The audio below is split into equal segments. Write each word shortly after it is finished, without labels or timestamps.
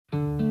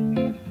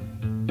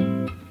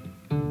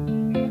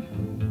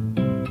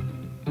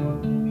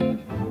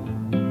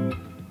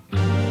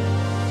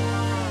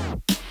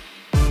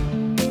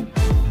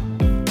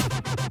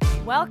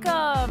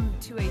welcome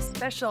to a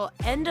special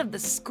end of the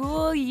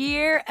school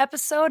year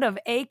episode of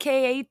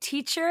AKA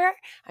Teacher.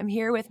 I'm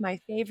here with my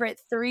favorite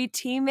three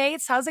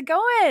teammates. How's it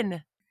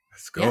going?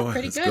 It's going. Yeah,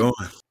 pretty it's good. going.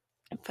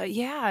 But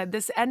yeah,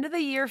 this end of the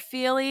year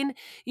feeling,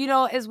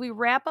 as we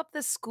wrap up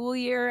the school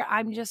year,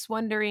 I'm just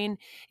wondering,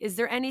 is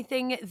there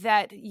anything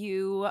that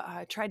you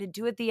try to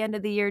do at the end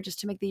of the year just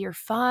to make the year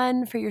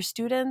fun for your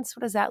students?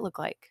 What does that look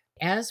like?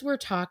 As we're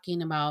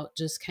talking about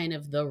just kind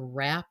of the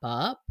wrap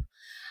up,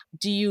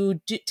 do you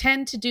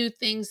tend to do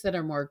things that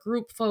are more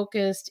group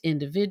focused,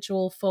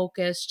 individual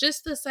focused?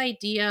 Just this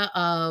idea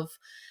of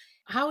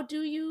how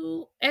do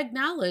you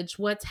acknowledge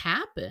what's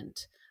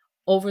happened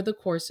over the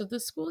course of the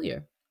school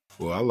year?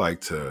 Well, I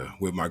like to,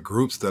 with my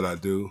groups that I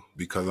do,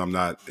 because I'm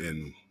not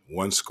in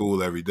one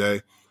school every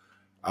day,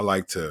 I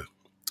like to,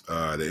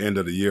 the end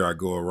of the year, I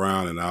go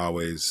around and I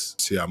always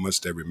see how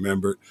much they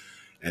remembered.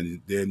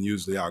 And then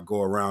usually I'll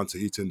go around to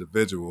each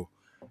individual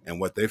and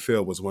what they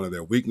feel was one of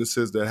their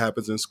weaknesses that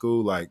happens in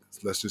school. Like,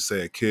 let's just say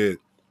a kid,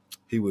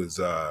 he was,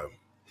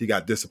 he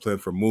got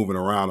disciplined for moving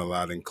around a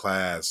lot in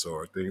class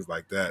or things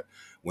like that.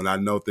 When I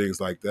know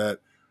things like that,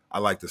 I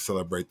like to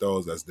celebrate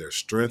those as their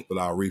strength, but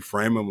I'll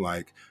reframe them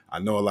like, I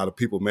know a lot of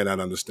people may not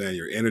understand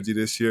your energy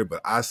this year, but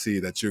I see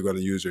that you're going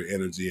to use your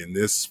energy in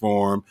this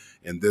form,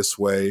 in this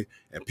way,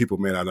 and people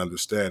may not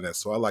understand that.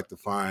 So I like to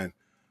find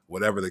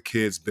whatever the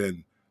kid's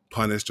been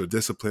punished or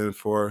disciplined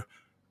for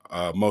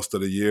most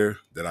of the year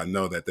that I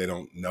know that they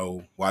don't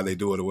know why they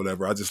do it or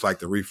whatever. I just like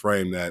to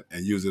reframe that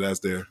and use it as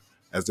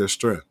their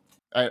strength.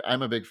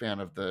 I'm a big fan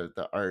of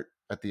the art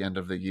at the end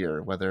of the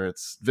year, whether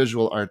it's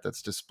visual art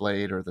that's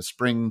displayed or the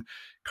spring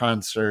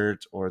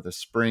concert or the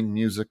spring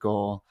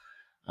musical.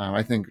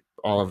 I think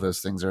all of those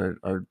things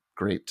are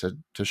great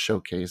to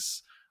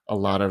showcase a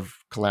lot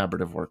of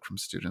collaborative work from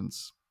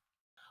students.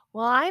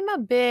 Well, I'm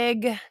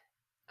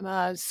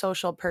a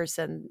social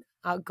person,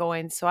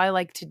 outgoing, so I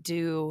like to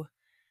do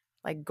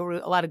like a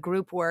lot of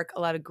group work,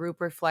 a lot of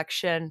group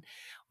reflection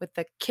with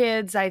the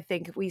kids. I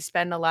think we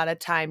spend a lot of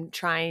time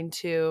trying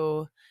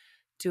to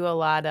do a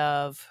lot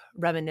of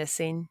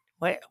reminiscing.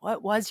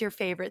 What was your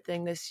favorite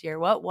thing this year?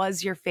 What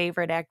was your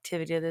favorite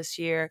activity this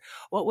year?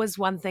 What was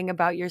one thing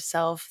about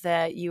yourself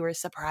that you were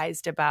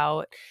surprised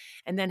about?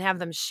 And then have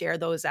them share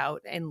those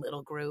out in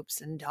little groups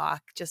and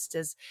talk, just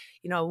as,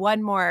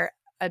 one more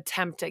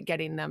attempt at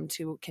getting them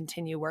to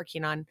continue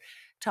working on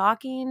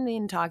talking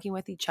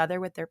with each other,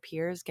 with their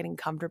peers, getting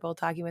comfortable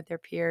talking with their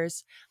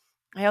peers.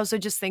 I also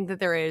just think that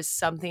there is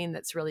something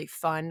that's really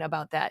fun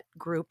about that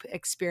group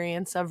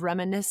experience of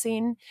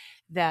reminiscing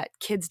that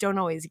kids don't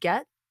always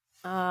get.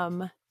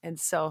 And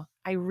so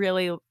I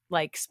really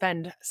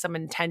spend some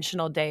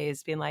intentional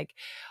days being like,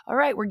 all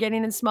right, we're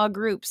getting in small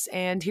groups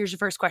and here's your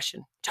first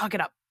question. Talk it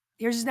up.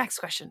 Here's your next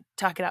question.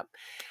 Talk it up.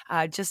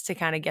 Just to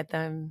kind of get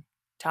them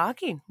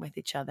talking with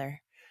each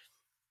other.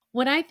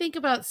 When I think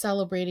about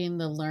celebrating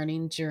the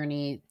learning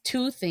journey,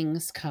 two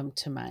things come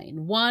to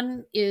mind.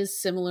 One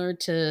is similar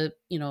to,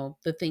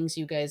 the things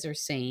you guys are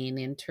saying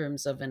in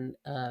terms of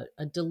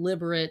a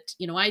deliberate,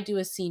 I do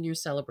a senior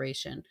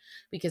celebration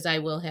because I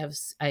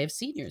have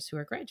seniors who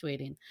are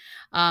graduating.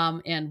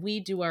 And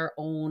we do our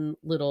own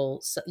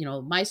little,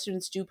 my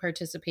students do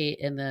participate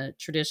in the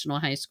traditional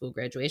high school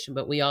graduation,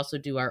 but we also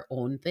do our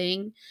own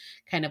thing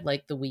kind of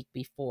like the week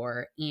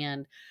before.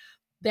 And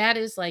that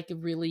is like a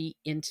really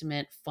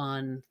intimate,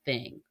 fun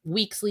thing.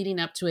 Weeks leading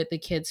up to it, the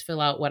kids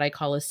fill out what I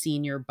call a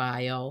senior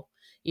bio,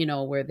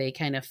 where they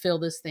kind of fill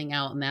this thing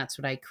out. And that's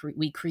what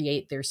we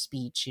create their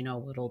speech.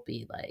 It'll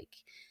be like,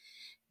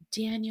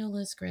 Daniel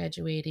is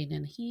graduating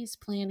and he's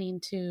planning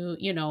to,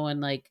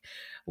 and like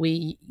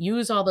we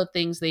use all the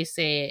things they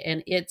say.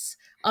 And it's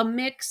a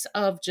mix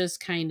of just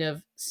kind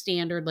of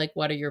standard, like,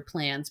 what are your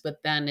plans?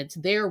 But then it's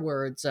their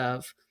words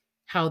of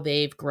how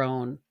they've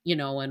grown,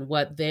 and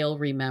what they'll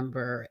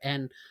remember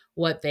and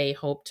what they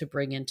hope to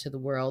bring into the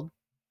world.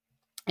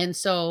 And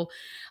so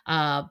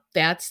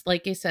that's,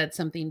 like I said,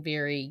 something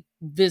very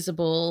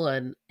visible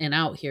and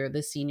out here,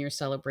 the senior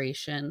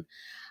celebration.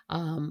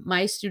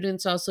 My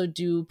students also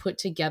do put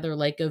together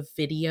like a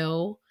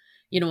video,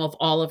 of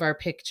all of our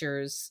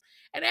pictures.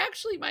 And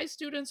actually, my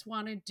students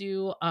want to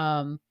do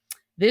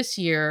this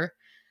year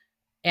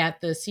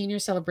at the senior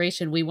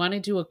celebration, we want to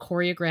do a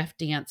choreographed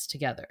dance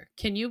together.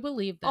 Can you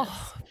believe this?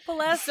 Oh,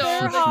 bless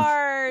their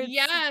hearts.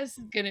 Yes,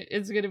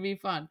 it's gonna be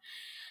fun.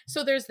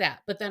 So there's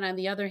that. But then on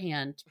the other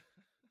hand,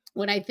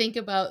 when I think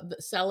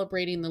about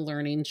celebrating the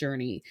learning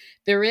journey,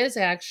 there is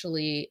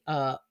actually,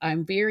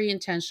 I'm very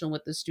intentional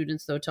with the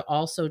students, though, to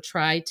also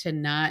try to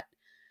not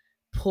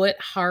put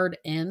hard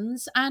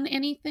ends on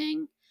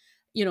anything,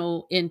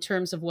 in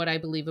terms of what I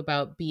believe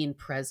about being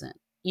present,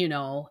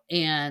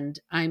 and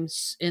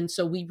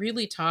so we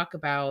really talk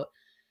about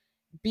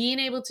being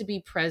able to be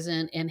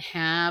present and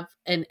have,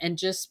 and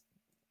just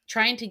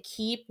trying to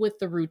keep with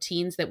the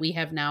routines that we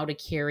have now to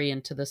carry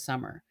into the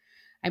summer.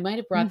 I might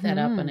have brought that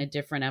up on a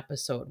different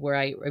episode where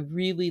I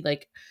really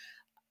like,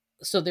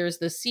 so there's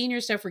the senior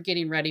stuff we're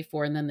getting ready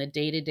for. And then the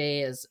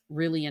day-to-day is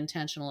really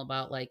intentional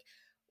about like,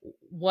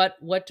 what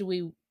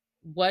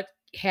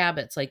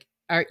habits, like,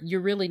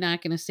 you're really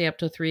not going to stay up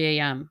till 3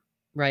 a.m.,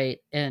 right?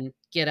 And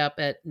get up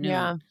at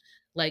Yeah. noon.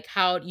 Like,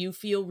 how do you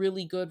feel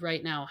really good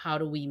right now? How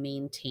do we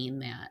maintain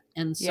that?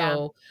 And Yeah.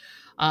 so,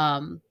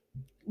 um,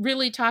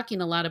 really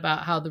talking a lot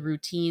about how the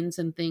routines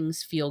and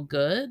things feel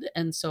good.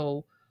 And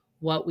so,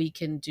 what we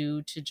can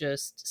do to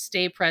just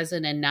stay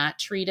present and not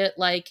treat it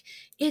like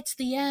it's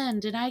the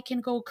end and I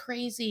can go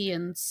crazy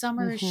and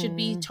summer should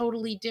be Hmm.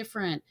 totally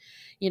different,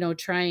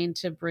 trying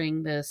to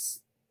bring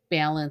this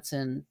balance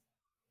in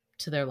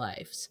to their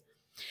lives.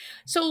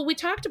 So we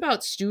talked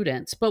about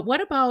students, but what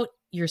about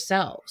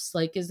yourselves?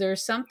 Like, is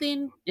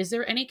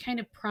there any kind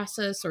of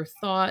process or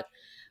thought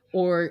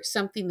or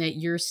something that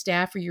your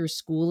staff or your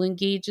school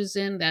engages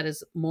in that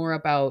is more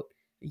about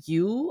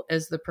you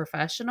as the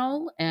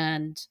professional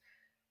and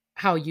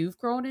how you've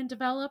grown and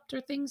developed,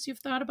 or things you've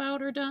thought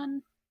about or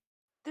done?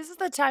 This is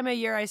the time of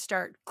year I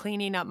start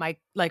cleaning up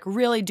like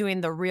really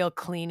doing the real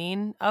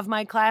cleaning of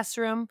my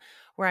classroom,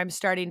 where I'm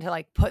starting to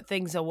like put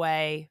things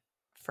away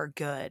for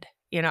good,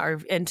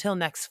 or until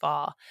next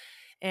fall.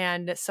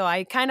 And so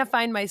I kind of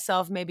find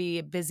myself maybe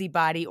a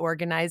busybody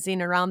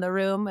organizing around the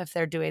room if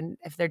they're doing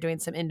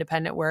some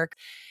independent work.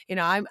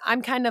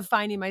 I'm kind of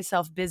finding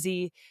myself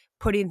busy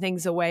putting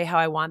things away how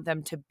I want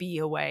them to be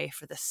away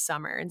for the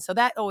summer. And so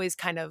that always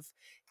kind of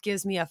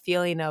gives me a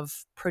feeling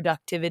of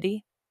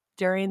productivity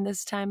during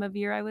this time of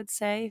year, I would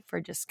say,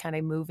 for just kind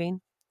of moving.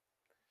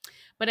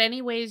 But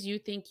any ways you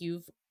think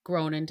you've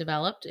grown and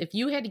developed, if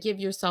you had to give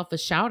yourself a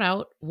shout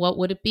out, what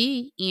would it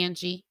be,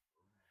 Angie?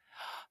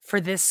 For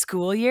this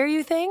school year,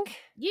 you think?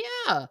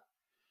 Yeah.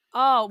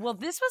 Oh, well,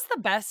 this was the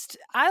best.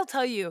 I'll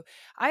tell you,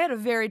 I had a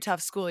very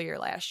tough school year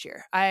last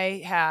year.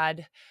 I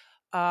had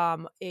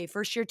a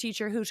first year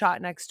teacher who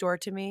taught next door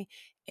to me,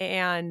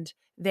 and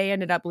they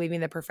ended up leaving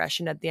the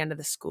profession at the end of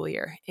the school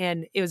year.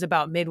 And it was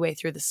about midway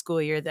through the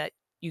school year that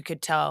you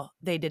could tell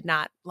they did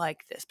not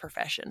like this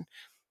profession.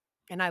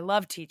 And I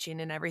love teaching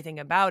and everything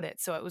about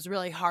it. So it was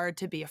really hard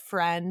to be a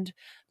friend,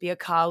 be a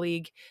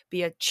colleague,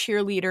 be a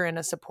cheerleader and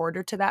a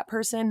supporter to that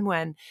person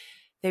when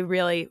they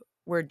really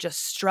were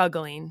just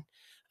struggling.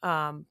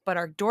 But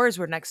our doors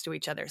were next to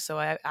each other. So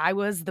I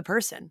was the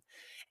person.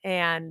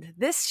 And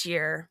this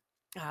year,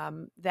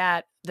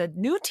 that the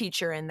new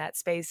teacher in that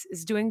space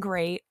is doing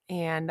great.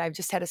 And I've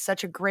just had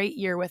such a great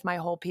year with my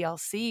whole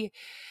PLC.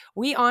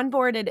 We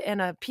onboarded in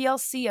a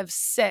PLC of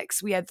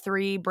 6. We had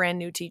 3 brand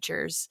new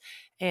teachers,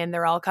 and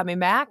they're all coming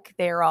back.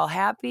 They are all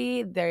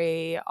happy.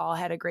 They all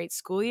had a great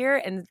school year.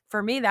 And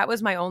for me, that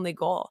was my only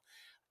goal: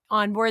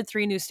 onboard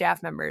 3 new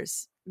staff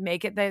members,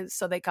 make it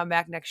so they come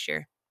back next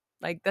year.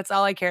 Like, that's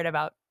all I cared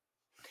about.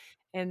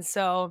 And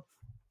so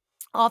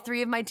all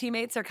 3 of my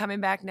teammates are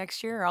coming back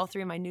next year. All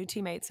 3 of my new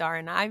teammates are.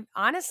 And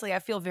I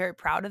feel very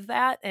proud of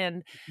that.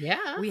 And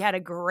Yeah. we had a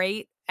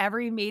great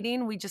every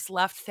meeting. We just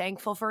left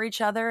thankful for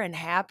each other and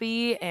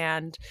happy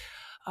and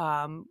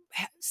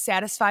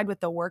satisfied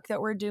with the work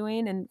that we're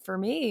doing. And for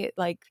me,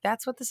 like,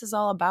 that's what this is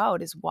all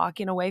about, is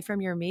walking away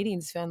from your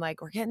meetings feeling like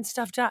we're getting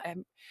stuff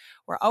done.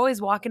 We're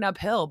always walking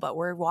uphill, but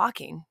we're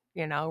walking,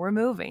 we're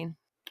moving.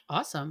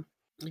 Awesome.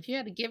 If you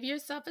had to give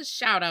yourself a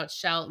shout out,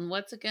 Shelton,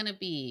 what's it going to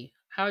be?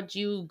 How'd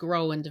you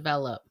grow and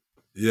develop?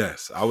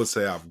 Yes, I would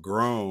say I've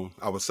grown.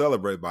 I would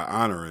celebrate by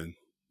honoring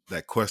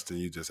that question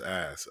you just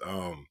asked.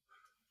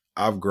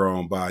 I've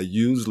grown by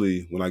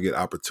usually when I get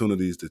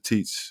opportunities to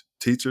teach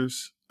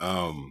teachers.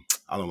 I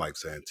don't like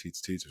saying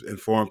teach teachers,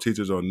 inform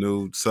teachers on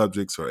new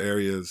subjects or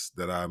areas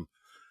that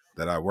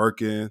I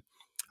work in.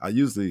 I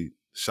usually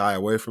shy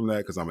away from that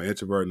because I'm an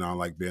introvert and I don't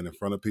like being in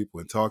front of people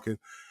and talking.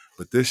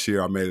 But this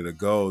year I made it a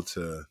goal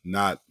to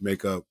not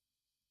make up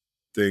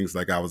things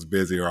like I was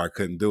busy or I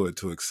couldn't do it,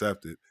 to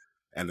accept it.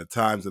 And the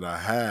times that I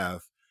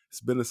have, it's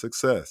been a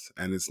success.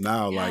 And it's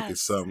now like it's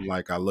Yes. something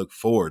like I look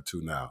forward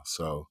to now.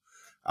 So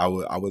I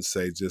would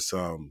say just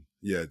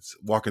it's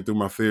walking through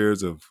my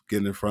fears of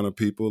getting in front of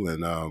people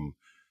and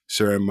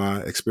sharing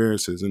my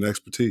experiences and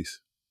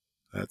expertise.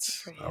 That's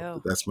For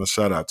you. that's my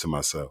shout out to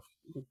myself.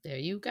 There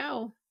you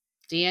go.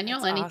 Daniel,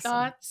 That's any awesome.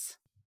 thoughts?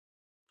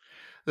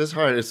 This is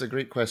hard. It's a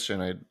great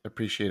question. I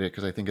appreciate it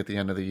because I think at the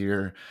end of the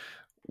year,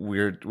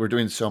 we're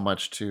doing so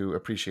much to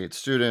appreciate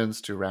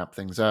students, to wrap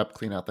things up,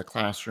 clean out the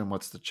classroom.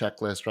 What's the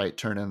checklist, right?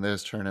 Turn in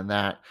this, turn in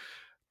that.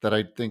 That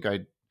I think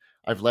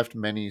I've left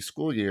many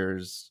school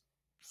years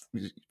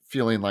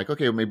feeling like,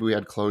 okay, maybe we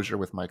had closure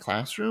with my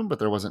classroom, but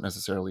there wasn't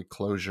necessarily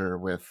closure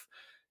with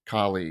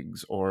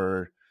colleagues,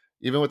 or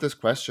even with this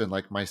question,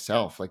 like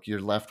myself, like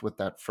you're left with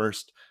that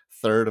first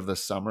third of the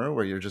summer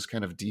where you're just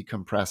kind of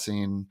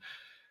decompressing.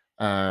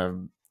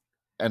 Um,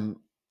 and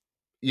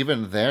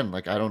even then,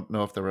 like I don't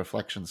know if the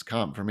reflections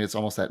come. For me, it's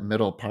almost that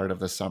middle part of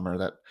the summer,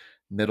 that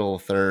middle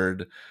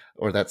third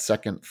or that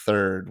second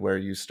third where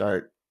you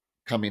start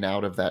coming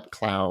out of that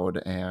cloud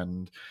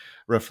and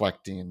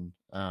reflecting.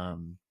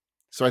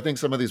 So I think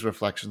some of these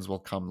reflections will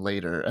come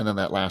later, and then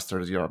that last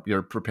third is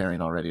you're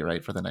preparing already,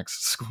 right, for the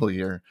next school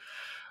year.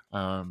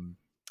 Um,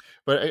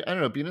 but I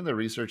don't know, being in the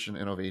research and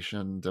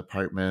innovation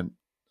department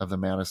of the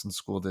Madison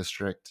School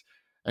District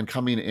and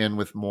coming in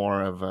with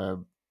more of a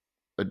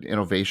an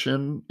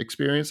innovation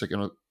experience, like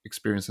an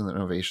experience in the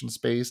innovation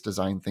space,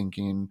 design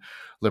thinking,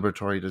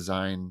 liberatory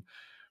design.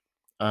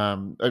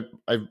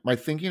 My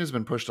thinking has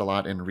been pushed a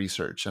lot in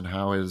research and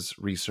how is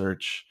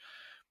research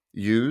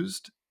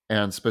used,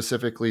 and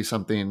specifically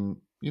something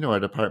our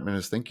department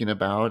is thinking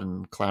about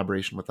in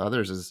collaboration with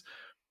others is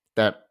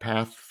that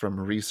path from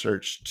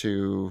research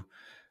to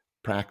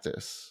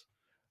practice.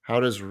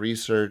 How does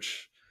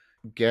research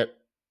get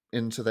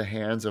into the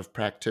hands of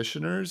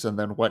practitioners, and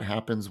then what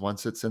happens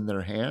once it's in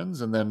their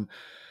hands, and then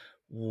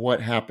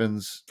what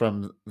happens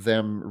from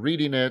them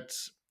reading it,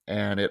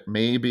 and it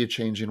may be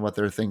changing what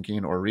they're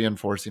thinking or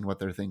reinforcing what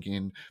they're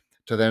thinking,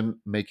 to then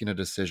making a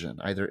decision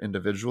either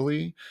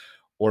individually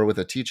or with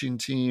a teaching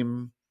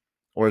team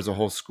or as a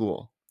whole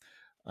school,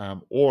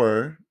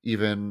 or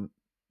even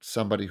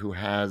somebody who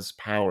has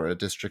power, a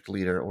district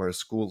leader or a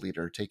school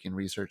leader, taking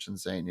research and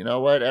saying, you know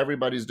what,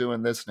 everybody's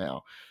doing this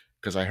now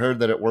because I heard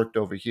that it worked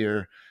over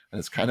here and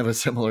it's kind of a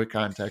similar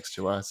context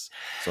to us.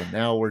 So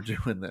now we're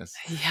doing this.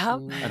 Yep.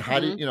 And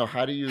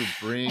how do you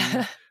bring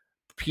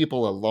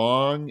people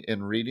along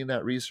in reading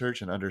that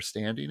research and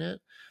understanding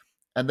it,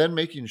 and then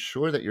making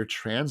sure that you're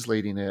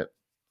translating it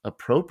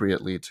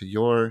appropriately to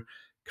your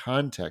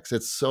context?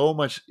 It's so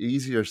much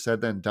easier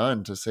said than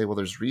done to say, well,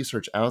 there's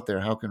research out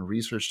there. How can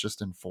research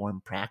just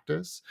inform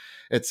practice?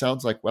 It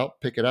sounds like, well,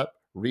 pick it up,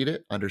 read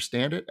it,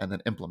 understand it, and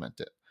then implement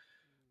it.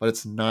 But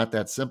it's not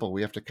that simple.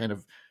 We have to kind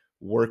of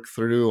work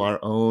through our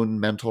own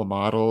mental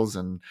models,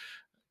 and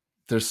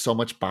there's so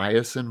much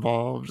bias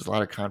involved. There's a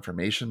lot of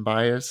confirmation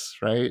bias,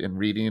 right, in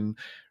reading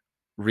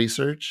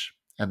research.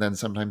 And then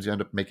sometimes you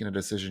end up making a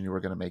decision you were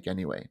going to make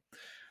anyway.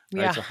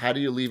 Right. Yeah. So how do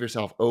you leave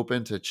yourself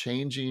open to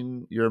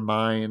changing your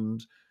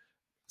mind,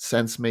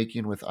 sense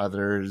making with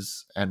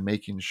others, and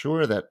making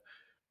sure that,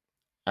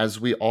 as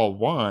we all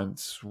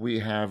want, we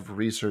have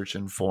research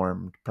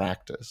informed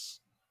practice?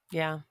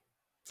 Yeah.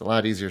 It's a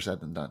lot easier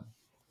said than done.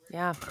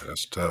 Yeah.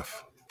 That's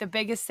tough. The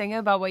biggest thing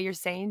about what you're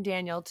saying,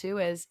 Daniel, too,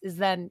 is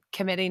then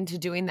committing to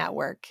doing that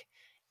work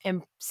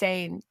and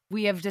saying,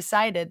 we have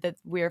decided that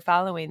we're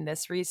following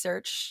this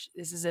research.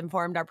 This has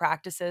informed our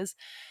practices.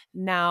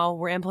 Now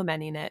we're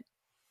implementing it.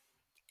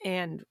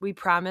 And we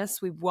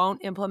promise we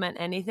won't implement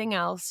anything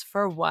else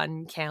for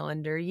 1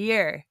 calendar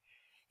year.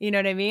 You know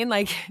what I mean?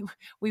 Like,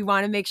 we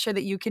want to make sure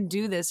that you can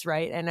do this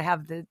right and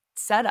have the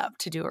setup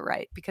to do it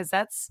right, because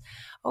that's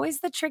always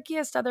the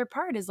trickiest other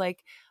part is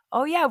like,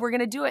 oh yeah, we're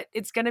going to do it.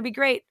 It's going to be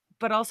great.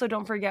 But also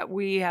don't forget,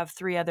 we have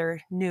 3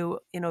 other new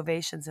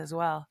innovations as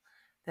well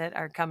that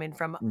are coming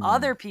from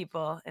other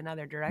people in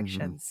other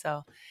directions.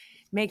 So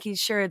making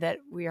sure that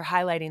we are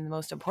highlighting the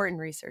most important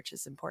research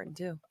is important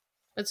too.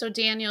 But so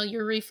Daniel,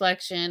 your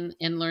reflection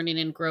in learning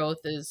and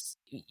growth is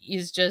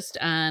just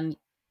on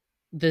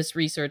this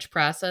research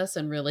process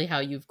and really how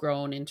you've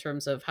grown in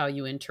terms of how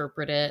you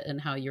interpret it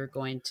and how you're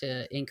going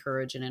to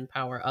encourage and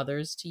empower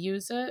others to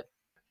use it.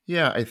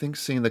 Yeah, I think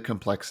seeing the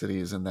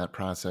complexities in that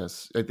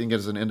process, I think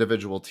as an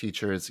individual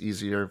teacher, it's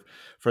easier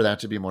for that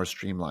to be more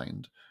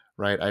streamlined,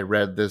 right? I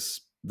read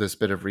this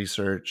bit of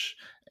research,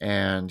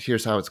 and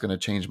here's how it's going to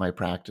change my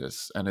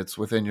practice. And it's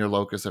within your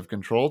locus of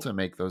control to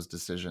make those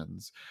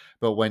decisions.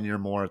 But when you're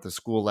more at the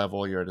school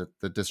level, you're at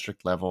the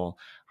district level,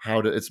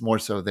 it's more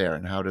so there.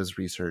 And how does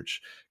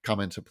research come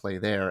into play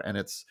there? And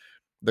it's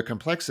the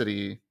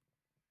complexity,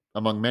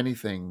 among many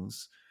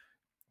things,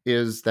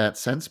 is that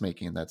sense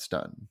making that's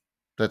done.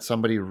 That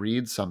somebody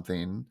reads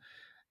something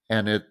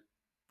and it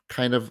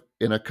kind of,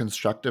 in a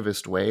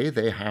constructivist way,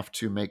 they have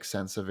to make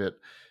sense of it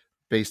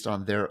based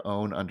on their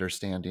own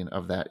understanding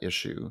of that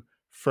issue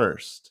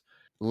first,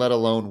 let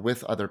alone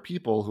with other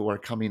people who are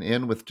coming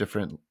in with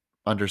different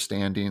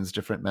understandings,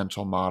 different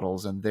mental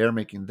models, and they're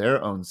making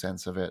their own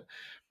sense of it.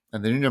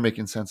 And then you're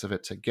making sense of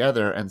it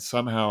together and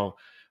somehow,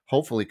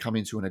 hopefully,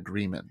 coming to an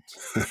agreement.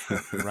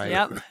 Right.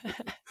 Yep.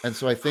 And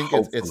so I think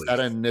it's that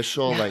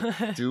initial,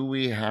 like, do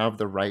we have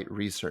the right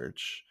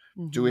research?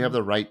 Do we have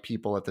the right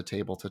people at the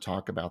table to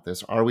talk about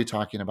this? Are we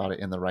talking about it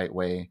in the right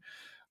way?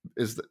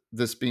 Is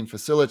this being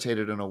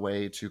facilitated in a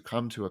way to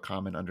come to a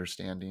common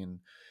understanding?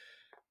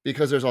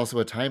 Because there's also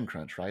a time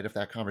crunch, right? If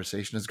that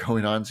conversation is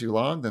going on too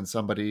long, then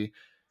somebody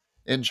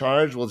in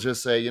charge will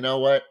just say, you know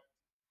what,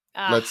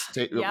 let's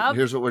take,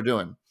 here's what we're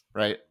doing,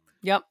 right?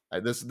 Yep.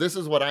 This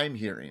is what I'm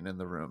hearing in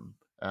the room.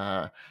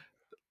 And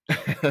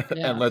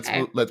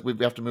we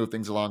have to move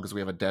things along because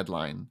we have a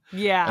deadline.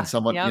 Yeah. And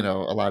someone,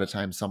 a lot of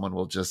times someone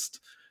will just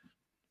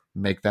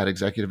make that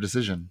executive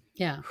decision.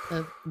 Yeah.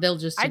 They'll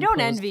just I don't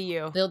envy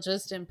you. They'll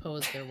just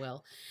impose their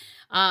will.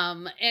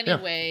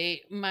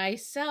 Anyway,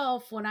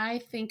 myself, when I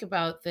think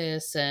about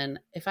this, and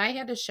if I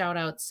had to shout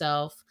out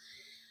self,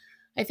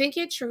 I think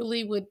it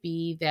truly would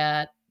be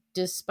that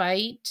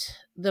despite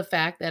the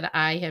fact that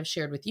I have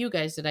shared with you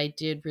guys that I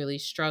did really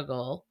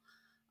struggle,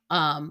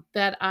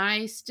 that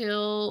I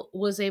still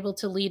was able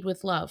to lead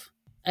with love.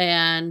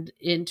 And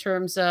in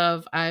terms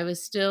of, I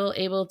was still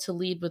able to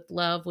lead with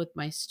love with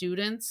my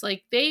students.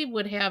 Like, they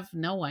would have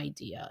no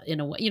idea in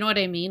a way, you know what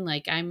I mean?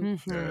 Like, I'm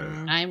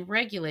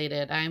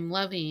regulated, I'm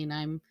loving,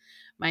 I'm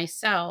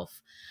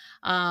myself.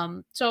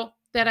 So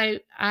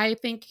that I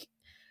think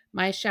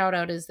My shout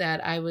out is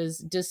that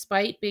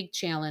despite big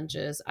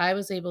challenges, I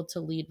was able to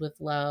lead with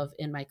love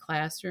in my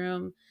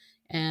classroom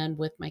and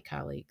with my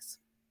colleagues.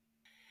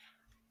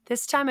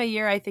 This time of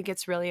year, I think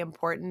it's really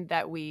important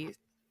that we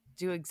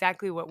do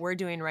exactly what we're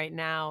doing right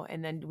now,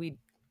 and then we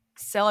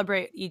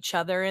celebrate each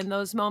other in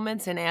those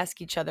moments and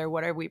ask each other,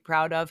 what are we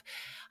proud of?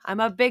 I'm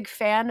a big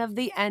fan of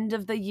the end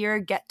of the year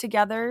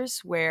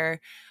get-togethers where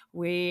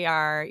we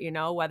are,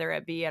 whether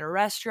it be at a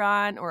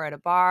restaurant or at a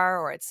bar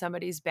or at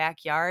somebody's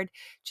backyard,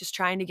 just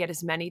trying to get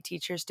as many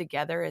teachers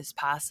together as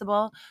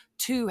possible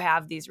to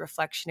have these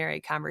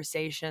reflectionary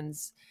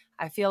conversations.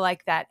 I feel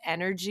like that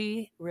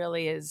energy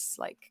really is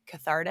like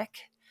cathartic,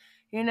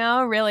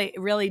 really,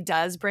 really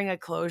does bring a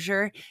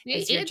closure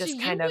as you're Angie, just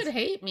you kind would of,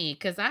 hate me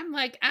because I'm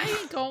like, I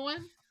ain't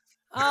going.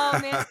 oh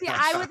man, see,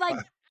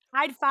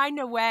 I'd find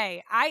a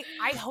way. I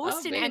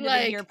host I'll an be end of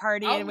the year like,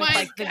 party oh and with my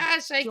like the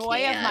gosh, I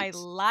joy of my can't.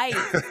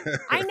 life.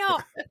 I know.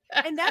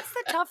 And that's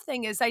the tough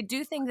thing is I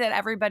do think that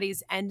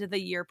everybody's end of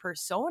the year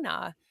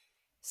persona,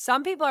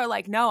 some people are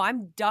like, no,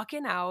 I'm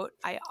ducking out.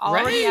 I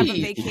already have a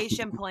Right.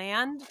 vacation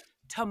planned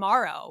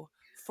tomorrow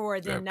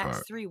for the That next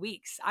part. 3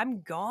 weeks.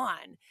 I'm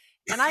gone.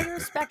 And I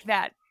respect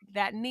that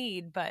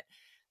need, but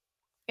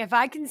if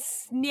I can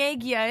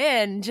snag you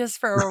in just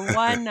for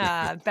one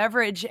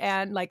beverage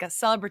and like a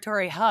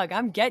celebratory hug,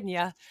 I'm getting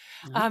you.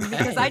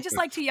 Because I Okay. just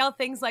like to yell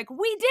things like,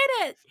 we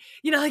did it,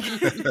 because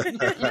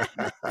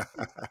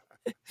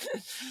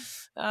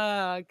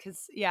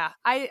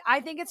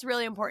I think it's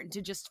really important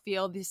to just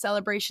feel the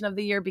celebration of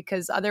the year,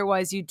 because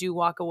otherwise you do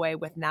walk away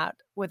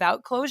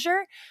without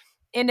closure.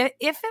 And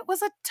if it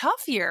was a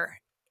tough year,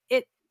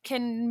 it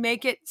can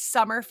make it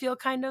summer feel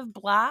kind of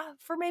blah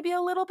for maybe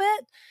a little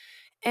bit,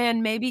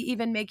 and maybe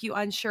even make you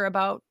unsure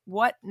about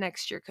what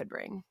next year could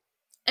bring.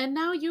 And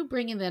now you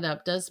bringing that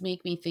up does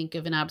make me think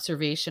of an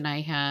observation I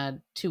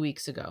had 2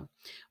 weeks ago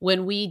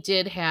when we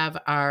did have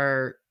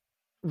our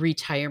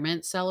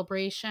retirement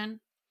celebration.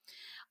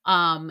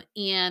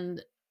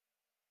 And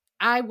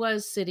I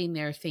was sitting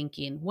there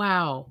thinking,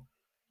 wow,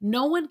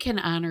 no one can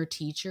honor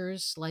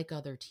teachers like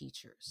other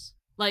teachers.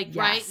 Like,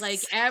 right?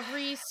 Like Yes.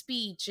 every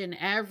speech and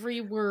every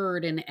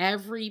word and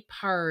every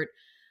part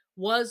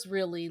was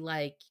really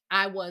like,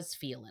 I was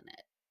feeling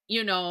it,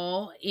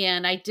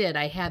 and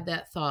I had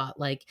that thought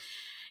like,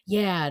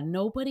 yeah,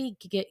 nobody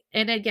get,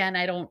 and again,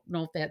 I don't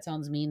know if that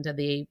sounds mean to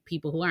the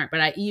people who aren't,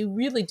 but you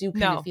really do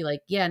kind of No. feel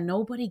like, yeah,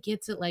 nobody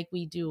gets it like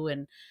we do.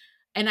 And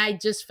I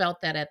just felt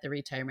that at the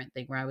retirement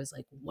thing where I was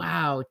like,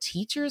 wow,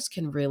 teachers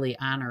can really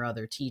honor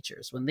other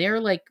teachers when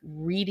they're like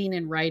reading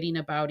and writing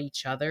about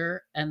each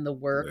other and the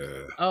work.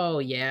 Yeah. Oh,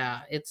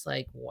 yeah. It's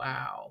like,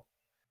 wow.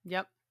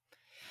 Yep.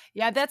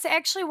 Yeah, that's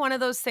actually one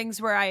of those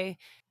things where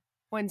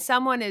when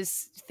someone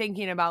is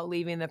thinking about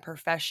leaving the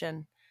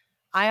profession,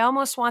 I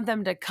almost want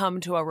them to come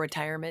to a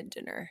retirement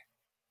dinner.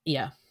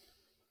 Yeah.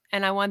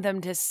 And I want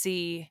them to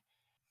see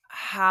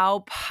how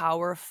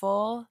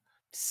powerful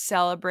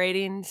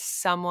celebrating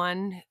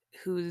someone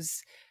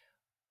who's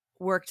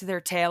worked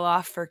their tail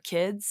off for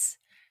kids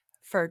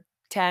for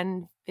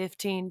 10,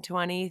 15,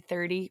 20,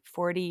 30,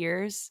 40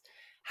 years,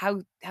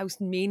 how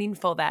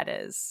meaningful that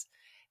is.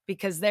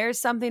 Because there's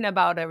something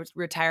about a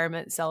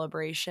retirement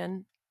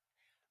celebration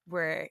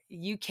where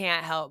you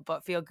can't help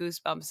but feel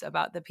goosebumps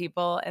about the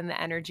people and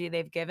the energy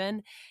they've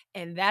given.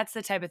 And that's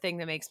the type of thing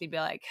that makes me be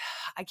like,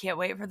 I can't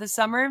wait for the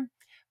summer,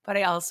 but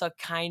I also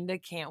kind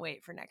of can't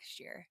wait for next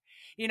year.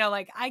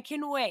 Like I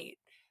can wait,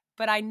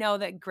 but I know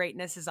that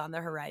greatness is on the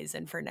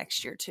horizon for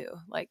next year too.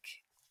 Like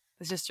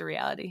it's just a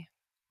reality.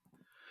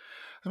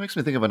 That makes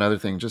me think of another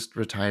thing, just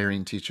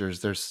retiring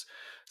teachers. There's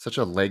such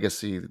a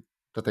legacy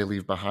that they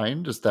leave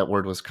behind. Just that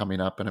word was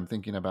coming up, and I'm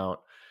thinking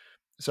about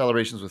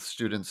celebrations with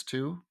students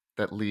too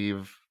that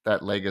leave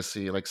that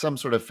legacy, like some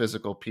sort of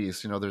physical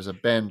piece. There's a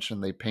bench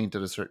and they paint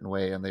it a certain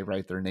way and they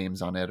write their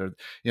names on it, or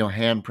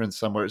handprints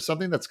somewhere,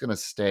 something that's going to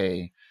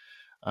stay.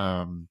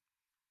 Um,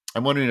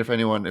 I'm wondering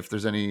if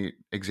there's any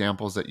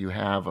examples that you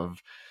have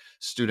of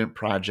student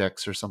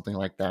projects or something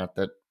like that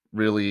that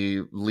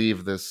really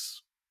leave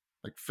this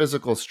like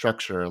physical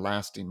structure, a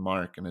lasting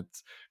mark, and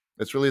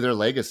it's really their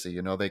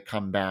legacy. They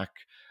come back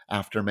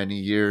after many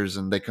years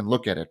and they can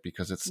look at it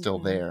because it's still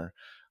there.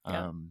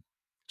 Yep.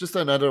 Just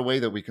another way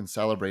that we can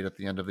celebrate at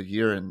the end of the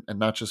year and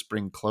not just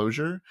bring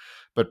closure,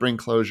 but bring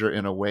closure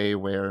in a way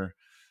where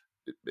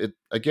it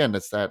again,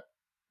 it's that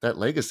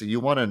legacy.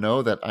 You want to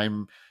know that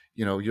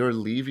you're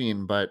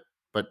leaving, but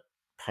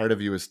part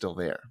of you is still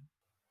there.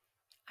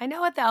 I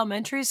know at the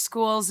elementary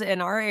schools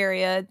in our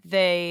area,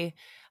 the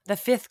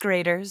fifth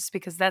graders,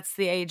 because that's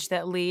the age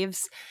that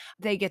leaves,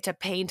 they get to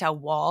paint a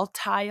wall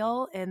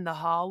tile in the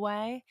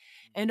hallway.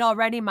 And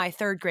already my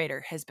third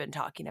grader has been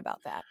talking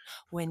about that.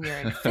 When you're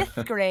in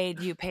fifth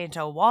grade, you paint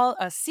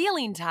a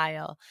ceiling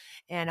tile.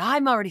 And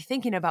I'm already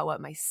thinking about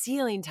what my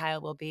ceiling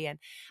tile will be. And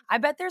I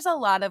bet there's a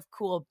lot of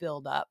cool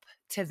build up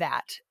to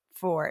that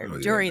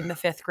during the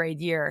fifth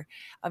grade year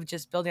of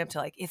just building up to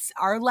like, it's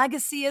our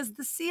legacy is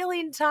the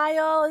ceiling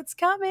tile. It's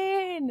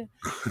coming.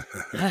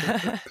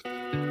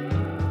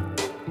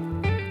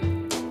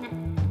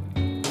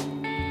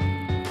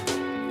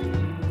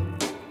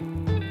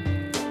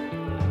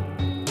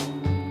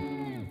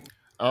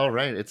 All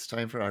right, it's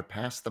time for our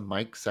Pass the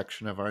Mic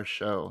section of our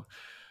show.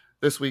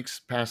 This week's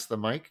Pass the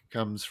Mic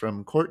comes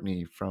from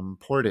Courtney from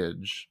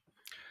Portage.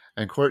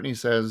 And Courtney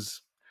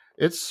says,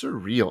 it's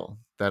surreal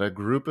that a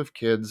group of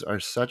kids are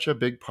such a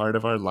big part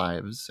of our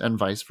lives and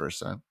vice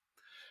versa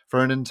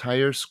for an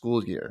entire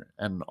school year,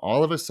 and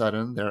all of a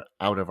sudden they're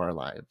out of our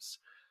lives.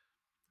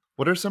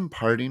 What are some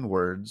parting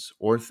words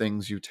or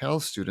things you tell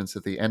students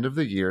at the end of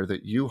the year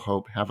that you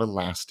hope have a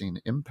lasting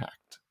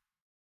impact?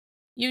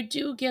 You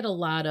do get a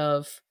lot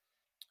of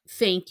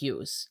thank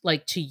yous,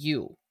 like to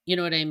you. You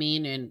know what I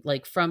mean? And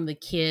like from the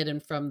kid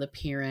and from the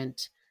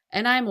parent.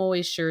 And I'm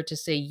always sure to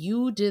say,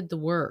 you did the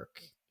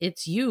work.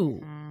 It's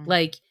you. Mhm.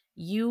 Like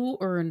you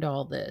earned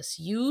all this.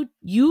 You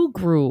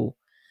grew.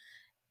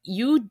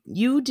 You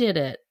did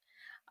it.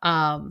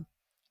 Um,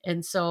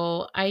 and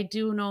so I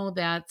do know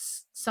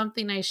that's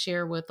something I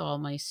share with all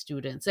my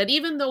students. That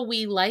even though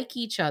we like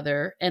each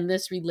other and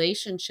this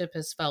relationship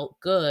has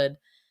felt good,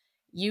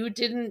 you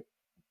didn't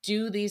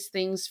do these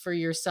things for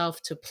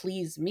yourself to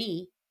please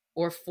me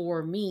or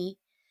for me.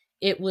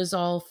 It was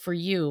all for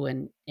you,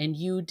 and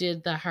you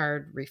did the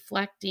hard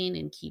reflecting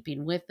and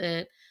keeping with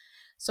it.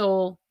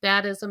 So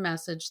that is a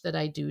message that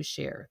I do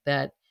share,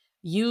 that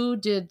you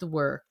did the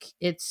work.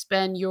 It's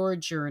been your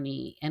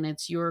journey and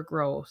it's your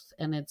growth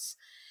and it's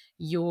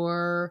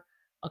your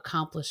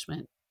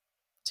accomplishment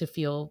to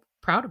feel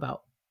proud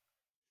about.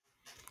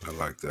 I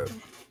like that.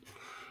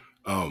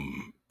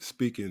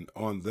 Speaking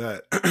on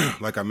that,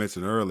 like I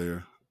mentioned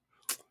earlier,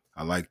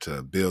 I like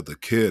to build the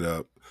kid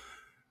up.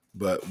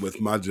 But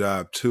with my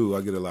job too,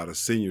 I get a lot of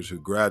seniors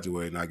who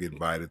graduate and I get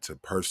invited to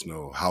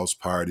personal house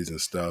parties and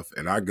stuff.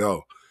 And I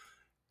go.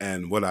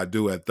 And what I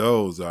do at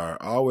those are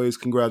I always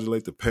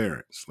congratulate the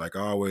parents. Like I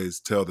always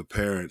tell the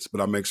parents,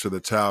 but I make sure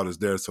the child is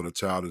there so the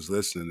child is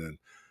listening and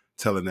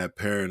telling that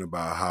parent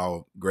about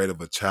how great of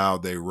a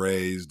child they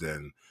raised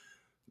and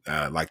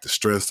like the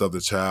strengths of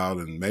the child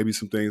and maybe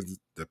some things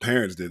the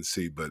parents didn't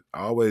see. But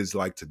I always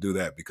like to do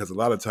that because a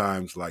lot of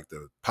times, like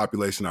the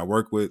population I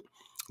work with,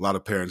 a lot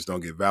of parents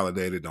don't get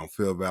validated, don't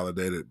feel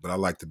validated. But I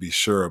like to be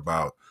sure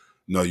about,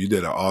 no, you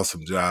did an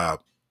awesome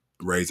job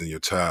raising your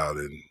child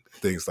and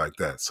things like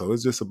that. So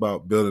it's just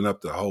about building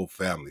up the whole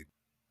family.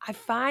 I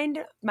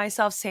find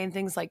myself saying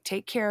things like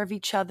take care of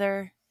each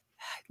other,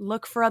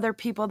 look for other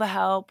people to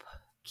help,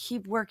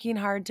 keep working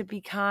hard to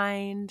be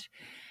kind.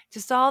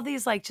 Just all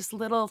these like just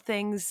little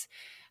things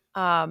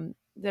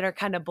that are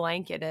kind of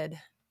blanketed.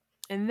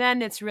 And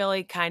then it's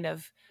really kind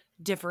of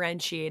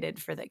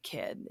differentiated for the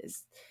kid.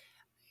 Is,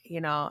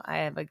 I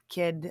have a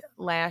kid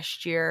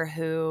last year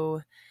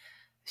who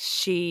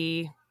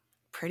she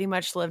pretty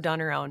much lived on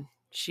her own.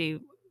 She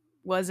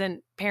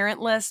wasn't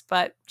parentless,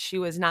 but she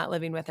was not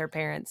living with her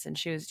parents and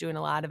she was doing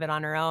a lot of it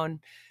on her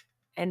own.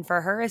 And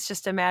for her, it's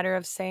just a matter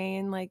of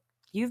saying, like,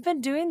 you've been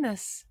doing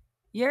this.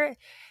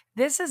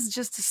 This is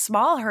just a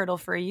small hurdle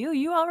for you.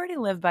 You already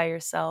live by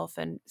yourself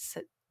and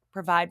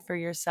provide for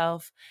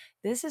yourself.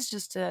 This is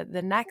just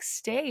the next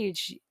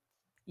stage.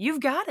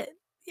 You've got it.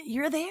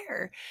 You're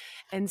there.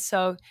 And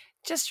so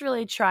just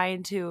really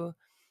trying to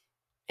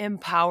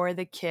empower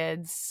the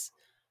kids,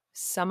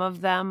 some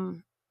of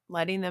them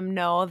letting them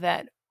know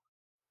that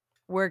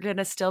we're going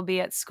to still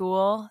be at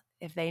school.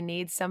 If they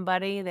need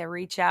somebody, they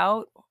reach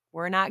out.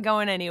 We're not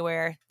going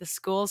anywhere. The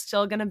school's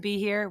still going to be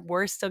here.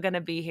 We're still going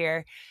to be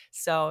here.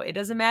 So it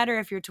doesn't matter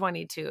if you're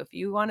 22. If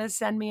you want to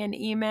send me an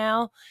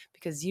email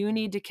because you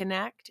need to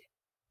connect,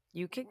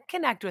 you can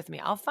connect with me.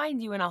 I'll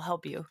find you and I'll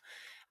help you.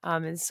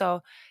 And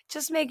so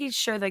just making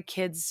sure the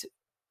kids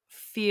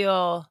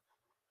feel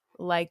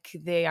like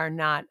they are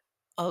not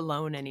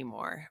alone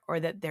anymore, or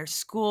that their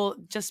school,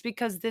 just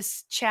because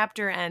this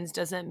chapter ends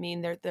doesn't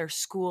mean that their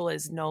school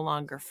is no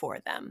longer for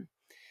them.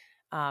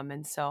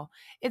 And so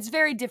it's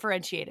very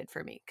differentiated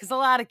for me because a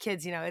lot of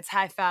kids, it's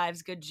high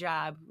fives, good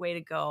job, way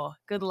to go,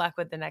 good luck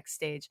with the next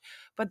stage.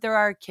 But there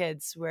are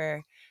kids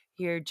where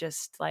you're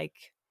just like,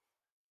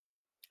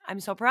 I'm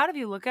so proud of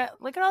you. Look at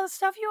all the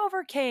stuff you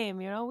overcame.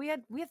 We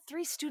had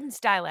 3 students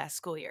die last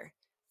school year.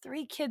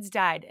 3 kids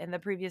died in the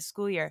previous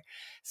school year.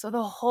 So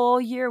the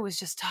whole year was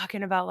just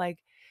talking about like,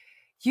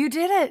 you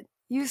did it.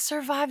 You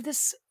survived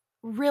this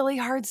really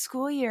hard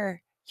school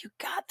year. You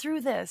got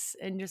through this,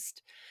 and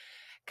just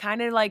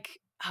kind of like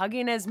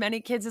hugging as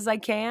many kids as I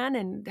can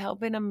and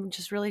helping them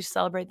just really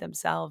celebrate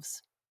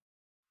themselves.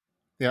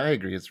 Yeah, I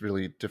agree. It's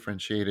really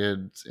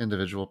differentiated, it's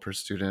individual per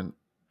student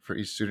for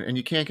each student. And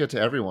you can't get to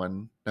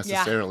everyone Yeah.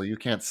 necessarily. You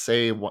can't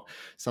say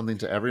something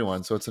to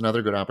everyone. So it's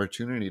another good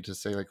opportunity to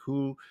say, like,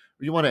 who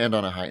you want to end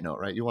on a high note,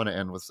 right? You want to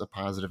end with a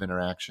positive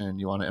interaction.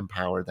 You want to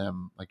empower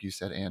them, like you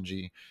said,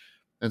 Angie.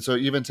 And so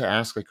even to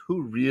ask, like,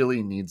 who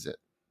really needs it?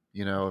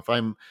 If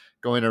I'm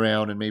going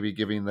around and maybe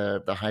giving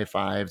the high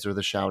fives or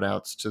the shout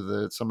outs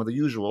to some of the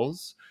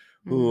usuals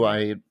who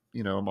I,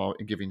 am all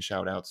giving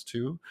shout outs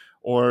to,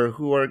 or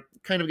who are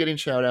kind of getting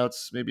shout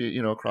outs maybe,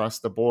 across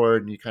the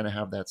board. And you kind of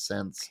have that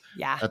sense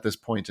Yeah. at this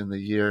point in the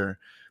year,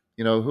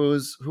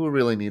 who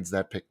really needs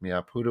that pick me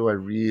up? Who do I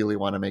really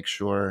want to make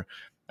sure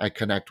I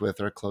connect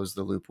with or close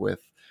the loop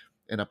with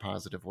in a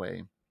positive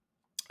way?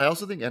 I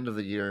also think end of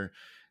the year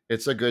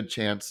it's a good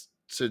chance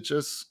to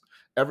just,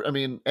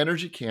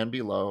 energy can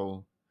be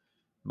low,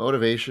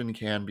 motivation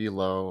can be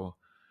low,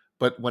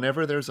 but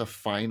whenever there's a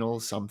final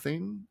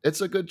something, it's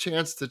a good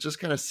chance to just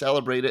kind of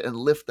celebrate it and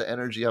lift the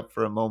energy up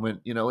for a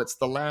moment. It's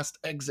the last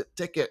exit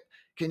ticket.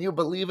 Can you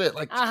believe it?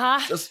 Like,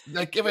 Uh-huh. just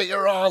like give it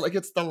your all. Like,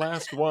 it's the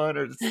last one,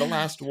 or it's the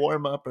last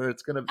warm up, or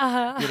it's gonna,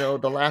 Uh-huh.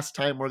 the last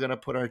time we're gonna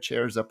put our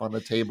chairs up on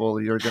the table.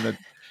 You're gonna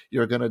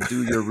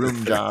do your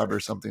room job or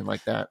something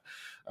like that,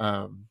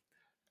 and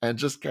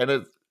just kind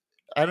of,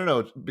 I don't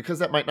know, because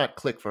that might not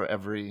click for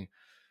every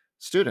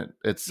student.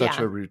 It's such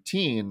Yeah. a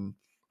routine.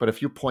 But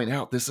if you point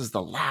out this is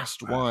the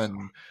last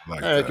one, Like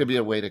it that. could be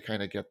a way to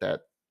kind of get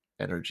that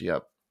energy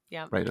up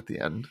Yeah. right at the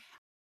end.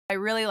 I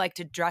really like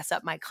to dress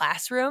up my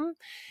classroom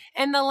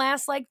in the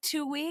last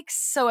 2 weeks.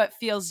 So it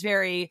feels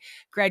very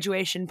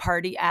graduation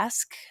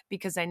party-esque,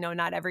 because I know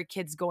not every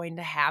kid's going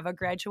to have a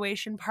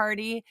graduation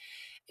party.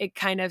 It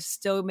kind of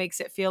still makes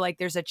it feel like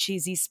there's a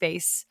cheesy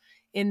space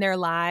in their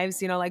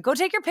lives, like go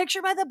take your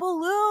picture by the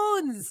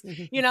balloons,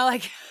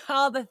 like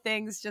all the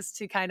things, just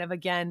to kind of,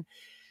 again,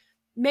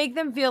 make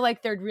them feel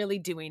like they're really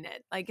doing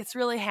it. Like it's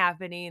really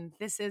happening.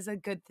 This is a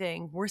good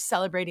thing. We're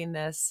celebrating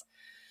this.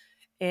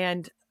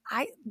 And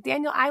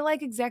Daniel, I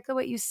like exactly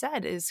what you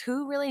said, is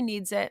who really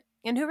needs it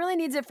and who really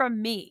needs it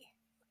from me?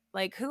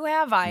 Like, who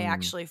have I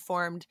actually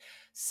formed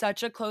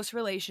such a close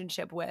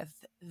relationship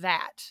with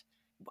that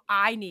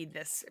I need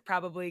this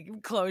probably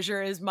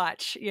closure as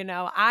much?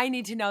 I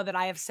need to know that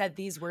I have said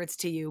these words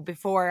to you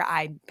before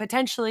I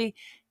potentially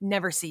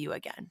never see you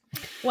again.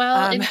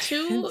 Well, and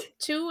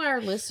to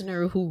our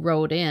listener who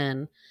wrote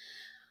in,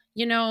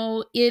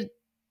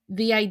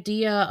 the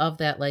idea of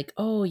that, like,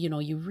 oh,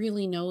 you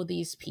really know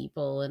these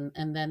people,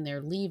 and then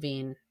they're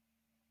leaving.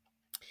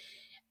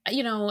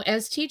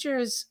 As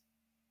teachers,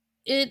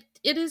 it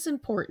is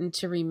important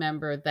to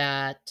remember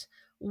that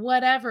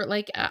whatever,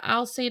 like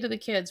I'll say to the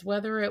kids,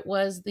 whether it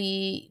was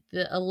the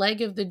a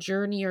leg of the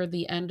journey or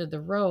the end of the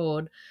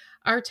road,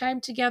 our time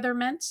together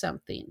meant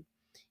something.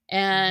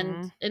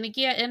 And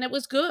again, and it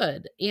was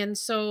good. And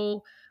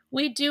so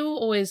we do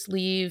always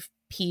leave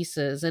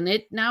pieces. And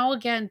it now,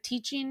 again,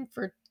 teaching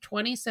for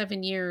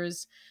 27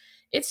 years,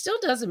 it still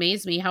does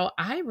amaze me how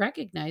I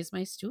recognize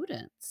my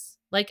students,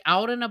 like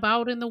out and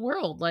about in the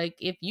world. Like,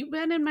 if you've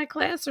been in my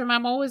classroom,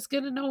 I'm always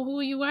going to know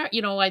who you are.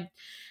 I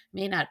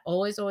may not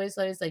always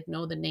like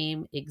know the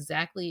name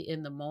exactly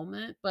in the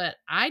moment, but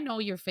I know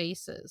your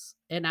faces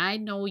and I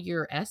know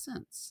your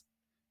essence.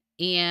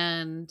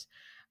 And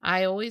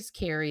I always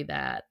carry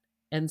that.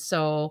 And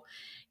so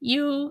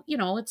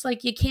it's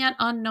like you can't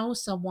unknow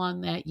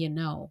someone that you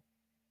know.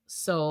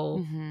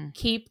 So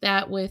keep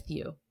that with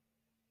you.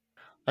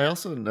 I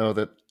also know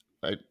that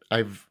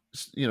I've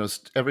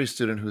every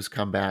student who's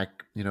come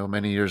back,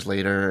 many years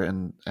later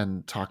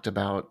and talked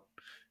about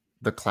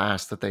the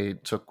class that they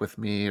took with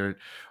me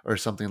or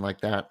something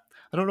like that.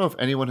 I don't know if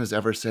anyone has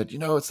ever said,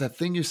 it's that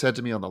thing you said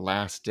to me on the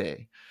last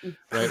day,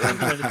 right? And I'm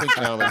trying to think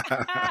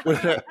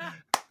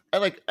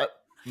now,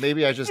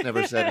 maybe I just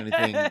never said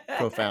anything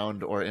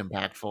profound or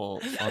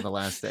impactful on the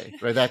last day,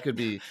 right? That could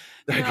be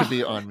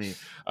on me.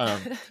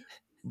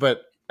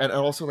 But and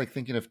also, like,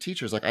 thinking of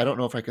teachers, like I don't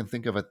know if I can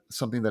think of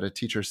something that a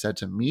teacher said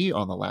to me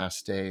on the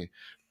last day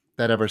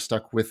that ever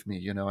stuck with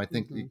me. I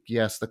think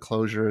yes, the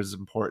closure is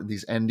important.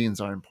 These endings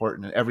are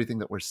important, and everything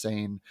that we're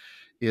saying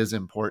is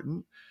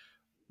important.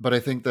 But I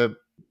think that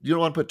you don't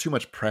want to put too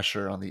much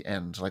pressure on the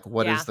end. Like,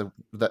 what is the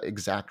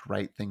exact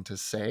right thing to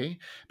say?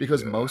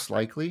 Because most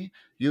likely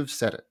you've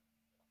said it.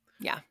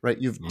 Yeah. Right.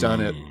 You've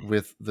done it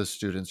with the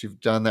students. You've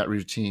done that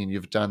routine.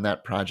 You've done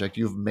that project.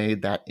 You've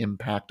made that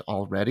impact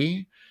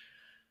already.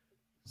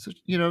 So,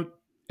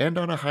 end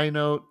on a high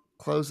note,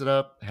 close it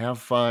up, have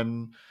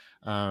fun,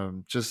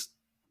 just,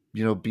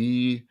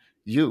 be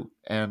you.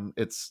 And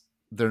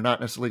they're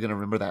not necessarily going to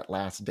remember that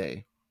last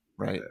day,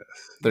 right?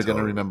 Yes, they're going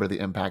to remember the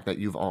impact that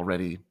you've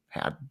already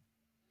had.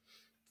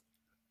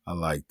 I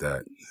like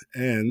that.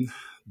 And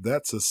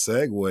that's a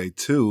segue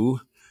to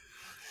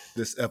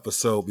this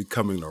episode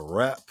becoming a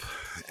wrap.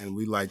 And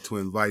we'd like to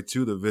invite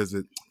you to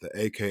visit the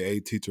AKA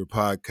Teacher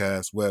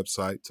Podcast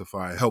website to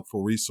find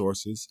helpful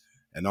resources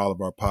and all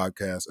of our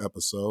podcast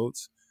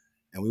episodes.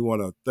 And we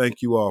want to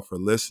thank you all for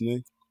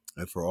listening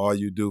and for all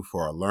you do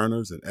for our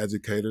learners and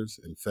educators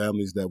and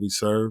families that we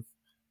serve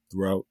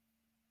throughout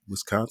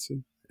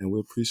Wisconsin. And we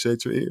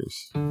appreciate your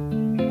ears.